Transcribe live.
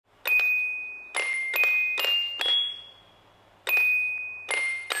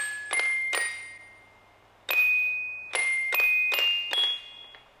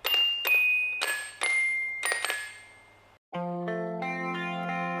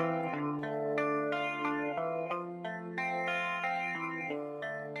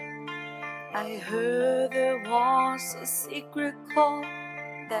I heard there was a secret chord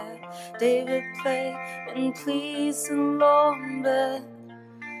that David played and pleased the Lord, but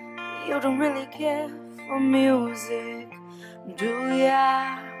you don't really care for music, do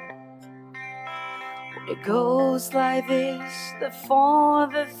ya? Well, it goes like this: the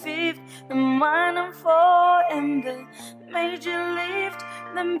 4th, the 5th, the minor 4, and the major lift,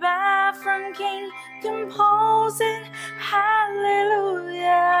 the baffling king composing hallelujah,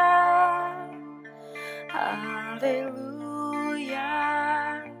 hallelujah,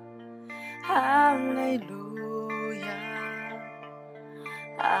 hallelujah,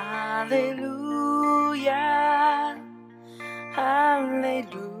 hallelujah,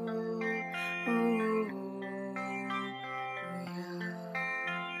 hallelujah.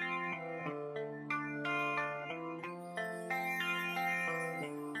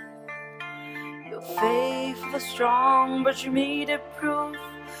 Your faith was strong, but you made it proof.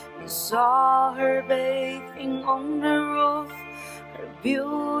 You saw her bathing on the roof, her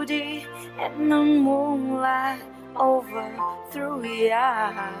beauty and the moonlight overthrew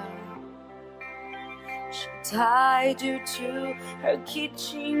ya. She tied you to her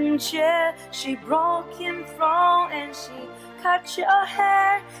kitchen chair, she broke your throne and she cut your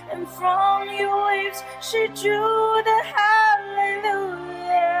hair, and from your lips she drew the hallelujah,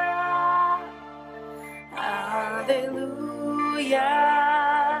 hallelujah,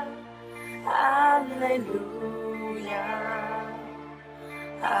 hallelujah,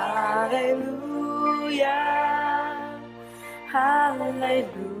 hallelujah,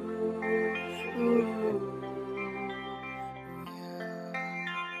 hallelujah.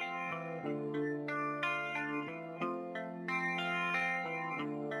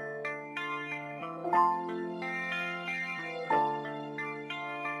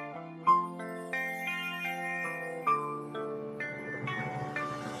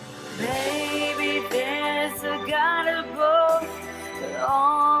 Maybe there's a God above, but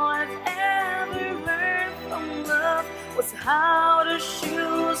all I've ever learned from love was how to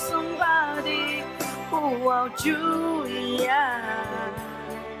shoot somebody who outdrew ya.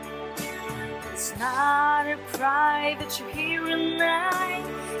 It's not a cry that you hear at night,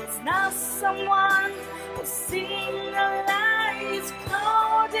 it's not someone who's seen the lights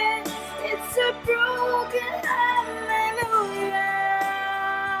clouded, it's a broken hallelujah.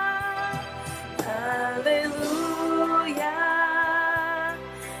 Hallelujah,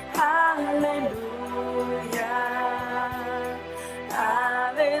 hallelujah,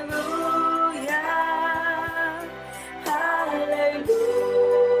 hallelujah, hallelujah,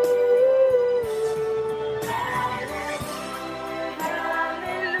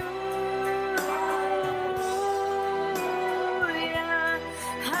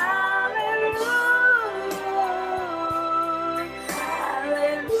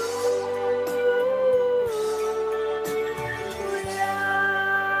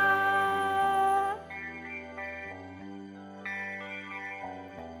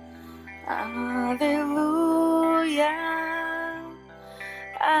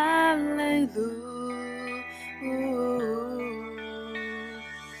 hallelujah.